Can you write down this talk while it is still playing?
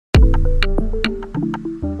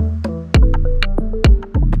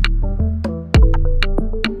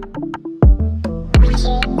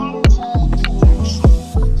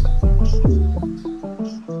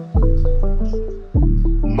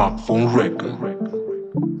Mackfone record.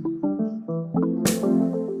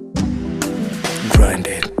 Grind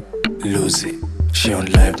it, lose it. She on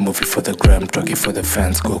live movie for the gram, talking for the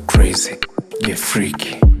fans, go crazy. Get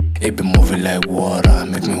freaky, it be moving like water.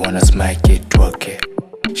 Make me wanna smack it, twerk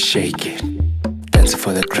it, shake it. Dancing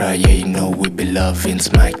for the crowd, yeah, you know we be loving.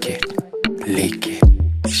 Smack it, lick it.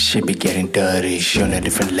 She be getting dirty, she on a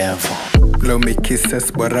different level. Blow me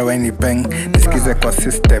kisses, bora we ni bang. Nisikize kwa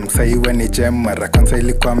system, sahi we ni gem. Mara kwanza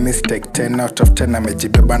ilikuwa mistake, 10 out of 10.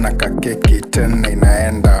 Amejibeba na kakeki, 10 na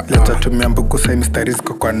inaenda. Leta tumia mbuku sahi mistari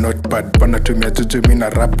ziko kwa notepad. Pana tumia juju mina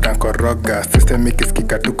rap na koroga. System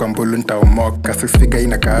ikisikika tu kwa mbulu nitaomoka. 6 figure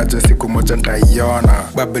inakaaje siku moja nitaiona.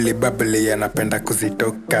 Bubbly bubbly anapenda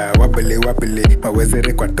kuzitoka. Wobbly wobbly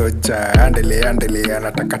mawezere kwa tocha. Andele andele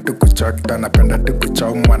anataka tu kuchota. Anapenda tu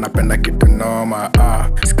kuchomwa, anapenda kitu noma.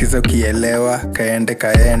 Sikiza ukielewa kaende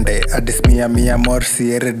kaende. Adis mia more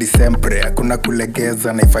siere December. Hakuna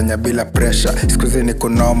kulegeza naifanya bila pressure. Sikuzi ni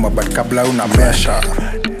kunoma but kabla unamesha.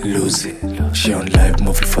 Lose it. She on live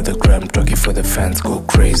movie for the gram, talking for the fans, go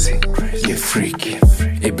crazy. Get freaky,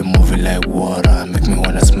 it be moving like water. Make me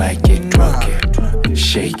wanna smack it, twerk it,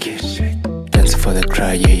 shake it. Dancing for the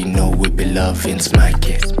crowd, yeah, you know we be loving. Smack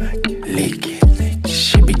it, lick it.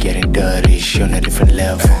 She be getting dirty, she on a different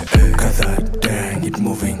level. Got that dang, it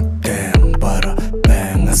moving, damn, butter,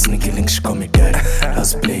 bang. I sneaky link, she call me daddy.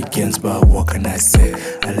 Let's play games, but what can I say?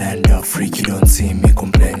 I land up freak, you don't see me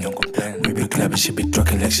complain. We be clubbing, she be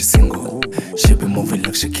trucking like she single. She be moving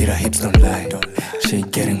like Shakira, hips don't lie. She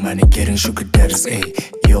ain't getting money, getting sugar daddies, ayy.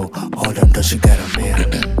 Yo, hold on, though, she got a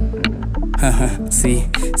man. See,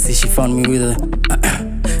 she found me with a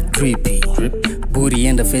drippy booty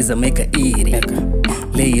in the face, I make her eat it.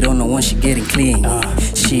 Lay it on her when she getting clean.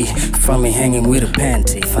 She found me hanging with a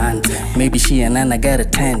panty. Maybe she and Anna got a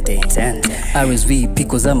tandy. RSVP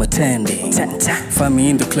cause I'm a tandy. Find me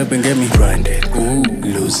in the club and get me grind it,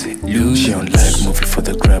 lose it. She on live movie for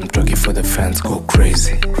the gram, talking for the fans, go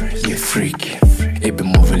crazy. Get freaky, it be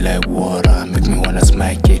moving like water. Make me wanna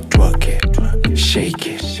smack it, twerk it, shake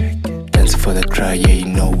it. Dancing for the crowd, yeah, you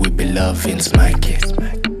know we be loving. Smack it,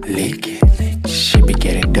 lick it. She be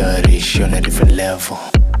getting dirty, she on a different level.